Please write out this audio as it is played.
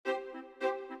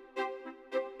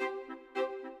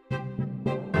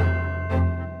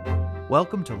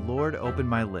Welcome to Lord Open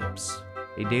My Lips,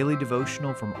 a daily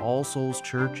devotional from All Souls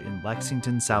Church in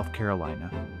Lexington, South Carolina.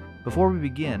 Before we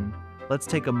begin, let's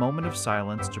take a moment of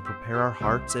silence to prepare our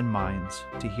hearts and minds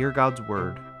to hear God's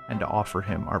word and to offer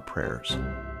Him our prayers.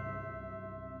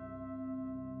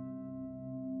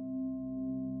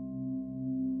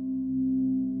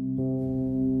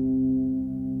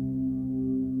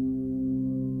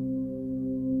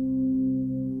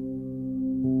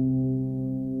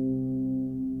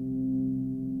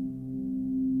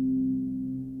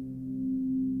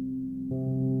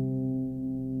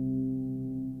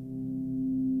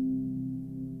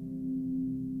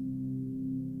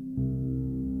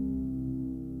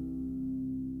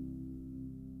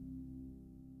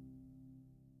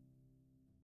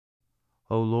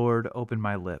 O Lord, open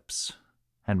my lips,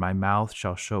 and my mouth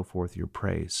shall show forth your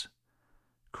praise.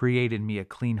 Create in me a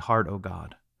clean heart, O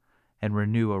God, and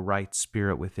renew a right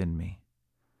spirit within me.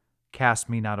 Cast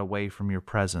me not away from your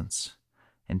presence,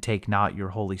 and take not your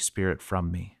Holy Spirit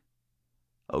from me.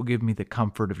 O give me the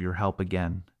comfort of your help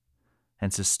again,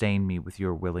 and sustain me with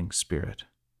your willing spirit.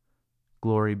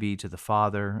 Glory be to the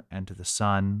Father, and to the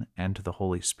Son, and to the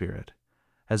Holy Spirit,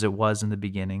 as it was in the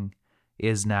beginning,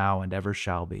 is now, and ever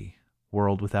shall be,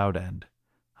 world without end.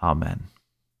 Amen.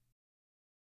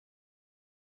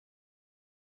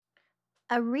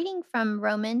 A reading from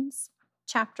Romans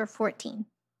chapter 14.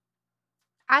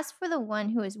 As for the one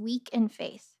who is weak in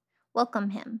faith, welcome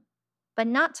him, but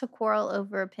not to quarrel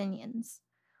over opinions.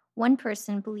 One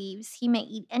person believes he may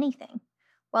eat anything,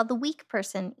 while the weak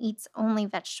person eats only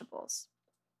vegetables.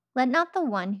 Let not the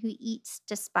one who eats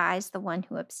despise the one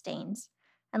who abstains,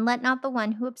 and let not the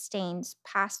one who abstains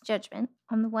pass judgment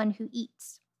on the one who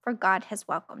eats, for God has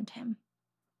welcomed him.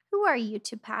 Who are you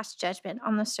to pass judgment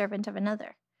on the servant of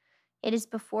another? It is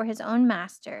before his own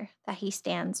master that he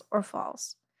stands or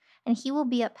falls, and he will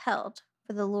be upheld,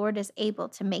 for the Lord is able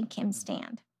to make him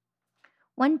stand.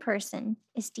 One person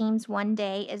esteems one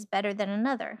day as better than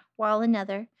another, while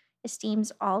another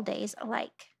esteems all days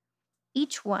alike.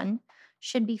 Each one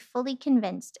should be fully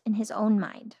convinced in his own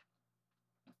mind.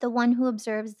 The one who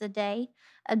observes the day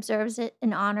observes it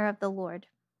in honor of the Lord.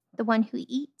 The one who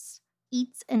eats,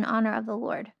 eats in honor of the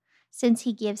Lord, since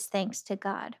he gives thanks to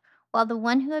God, while the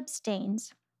one who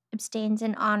abstains, abstains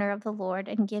in honor of the Lord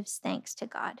and gives thanks to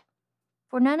God.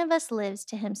 For none of us lives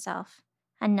to himself,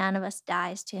 and none of us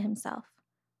dies to himself.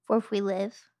 For if we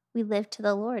live to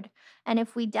the Lord, and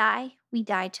if we die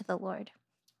to the Lord.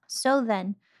 So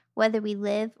then, whether we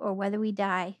live or whether we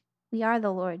die, we are the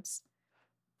Lord's.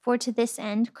 For to this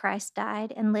end Christ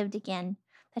died and lived again,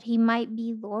 that he might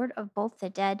be Lord of both the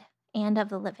dead and of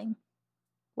the living.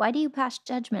 Why do you pass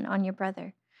judgment on your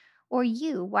brother? Or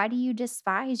you, why do you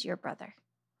despise your brother?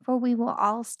 For we will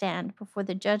all stand before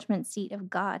the judgment seat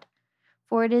of God.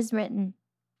 For it is written,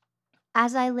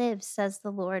 As I live, says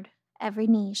the Lord, every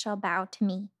knee shall bow to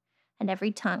me, and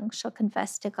every tongue shall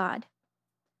confess to God.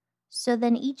 So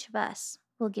then each of us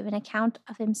will give an account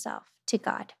of himself to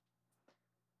God.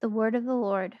 The word of the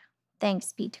Lord.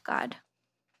 Thanks be to God.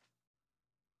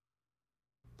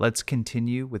 Let's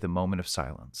continue with a moment of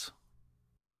silence.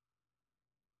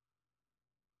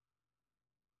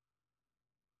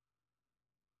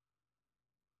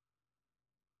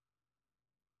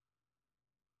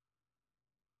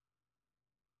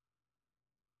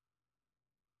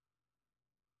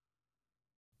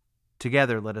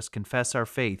 Together, let us confess our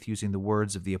faith using the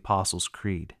words of the Apostles'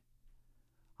 Creed.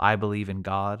 I believe in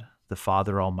God, the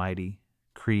Father Almighty,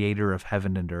 creator of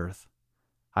heaven and earth.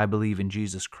 I believe in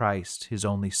Jesus Christ, his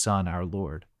only Son, our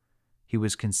Lord. He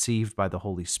was conceived by the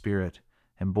Holy Spirit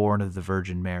and born of the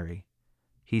Virgin Mary.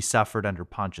 He suffered under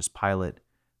Pontius Pilate,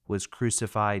 was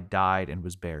crucified, died, and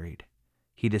was buried.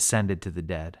 He descended to the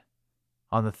dead.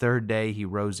 On the third day he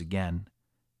rose again.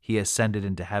 He ascended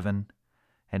into heaven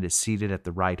and is seated at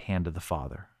the right hand of the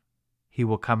Father. He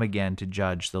will come again to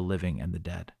judge the living and the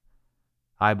dead.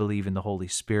 I believe in the Holy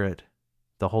Spirit,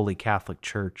 the Holy Catholic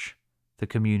Church, the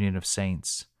communion of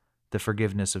saints, the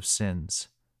forgiveness of sins,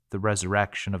 the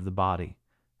resurrection of the body,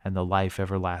 and the life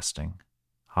everlasting.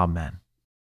 Amen.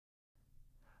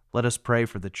 Let us pray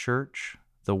for the Church,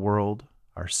 the world,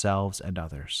 ourselves, and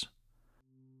others.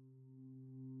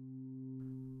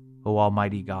 O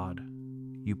Almighty God,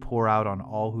 you pour out on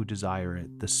all who desire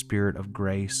it the spirit of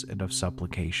grace and of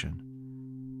supplication.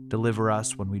 Deliver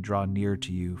us when we draw near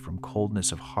to you from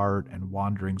coldness of heart and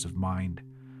wanderings of mind,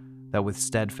 that with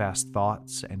steadfast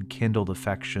thoughts and kindled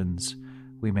affections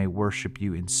we may worship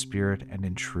you in spirit and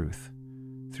in truth,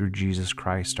 through Jesus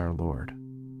Christ our Lord.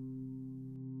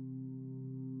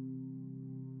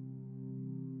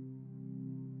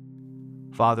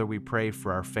 Father, we pray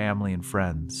for our family and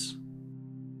friends.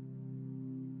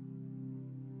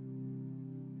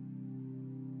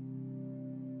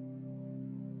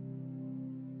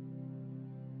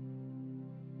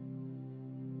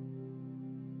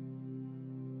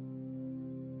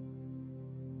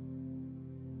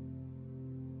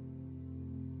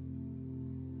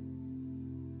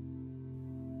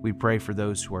 We pray for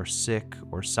those who are sick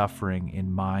or suffering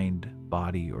in mind,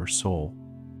 body, or soul.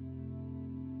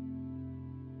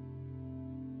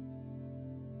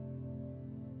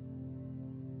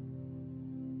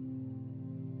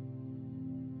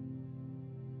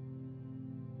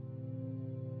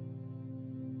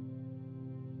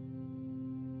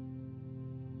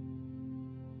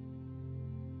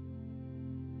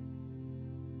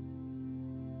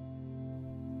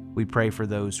 We pray for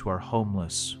those who are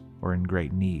homeless or in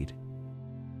great need.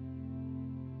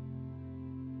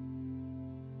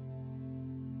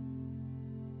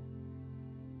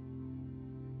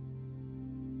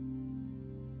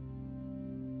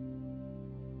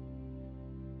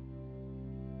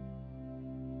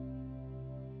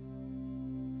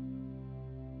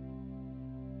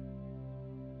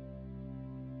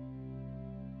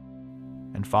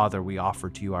 And Father, we offer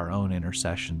to you our own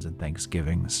intercessions and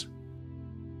thanksgivings.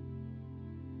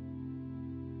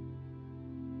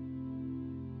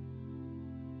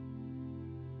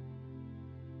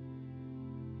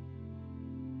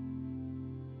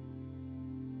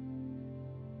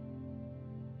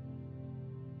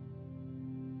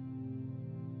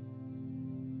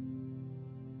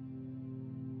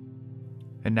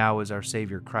 And now, as our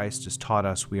Savior Christ has taught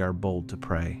us, we are bold to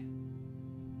pray.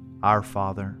 Our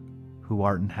Father, who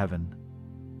art in heaven,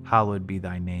 hallowed be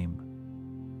thy name.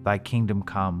 Thy kingdom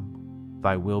come,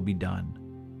 thy will be done,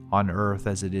 on earth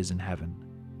as it is in heaven.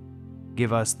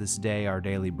 Give us this day our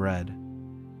daily bread,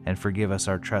 and forgive us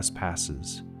our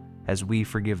trespasses, as we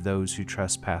forgive those who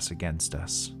trespass against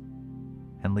us.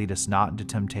 And lead us not into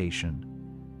temptation,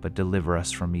 but deliver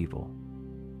us from evil.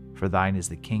 For thine is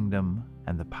the kingdom,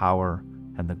 and the power,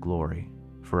 and the glory,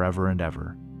 forever and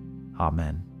ever.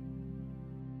 Amen.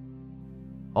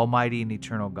 Almighty and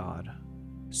eternal God,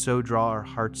 so draw our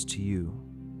hearts to you,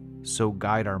 so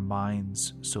guide our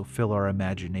minds, so fill our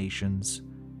imaginations,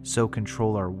 so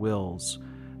control our wills,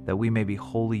 that we may be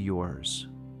wholly yours,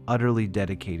 utterly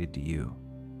dedicated to you.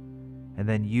 And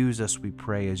then use us, we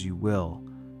pray, as you will,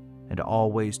 and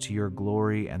always to your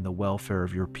glory and the welfare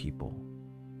of your people.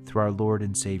 Through our Lord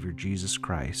and Savior Jesus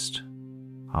Christ.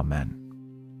 Amen.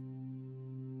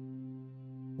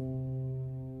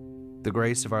 The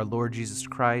grace of our Lord Jesus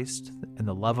Christ, and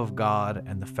the love of God,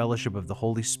 and the fellowship of the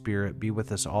Holy Spirit be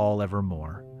with us all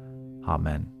evermore.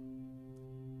 Amen.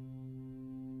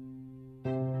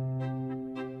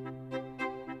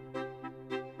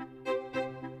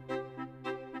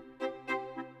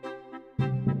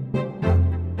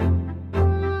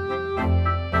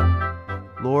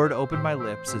 Lord, Open My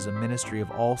Lips is a ministry of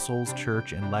All Souls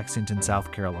Church in Lexington,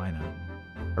 South Carolina.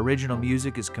 Original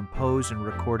music is composed and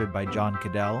recorded by John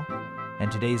Cadell, and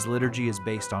today's liturgy is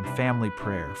based on family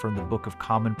prayer from the Book of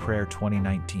Common Prayer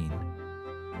 2019.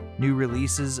 New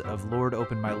releases of Lord,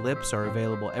 Open My Lips are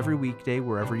available every weekday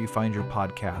wherever you find your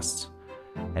podcasts,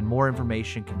 and more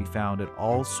information can be found at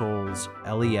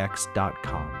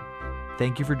allsoulslex.com.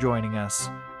 Thank you for joining us,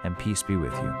 and peace be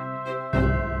with you.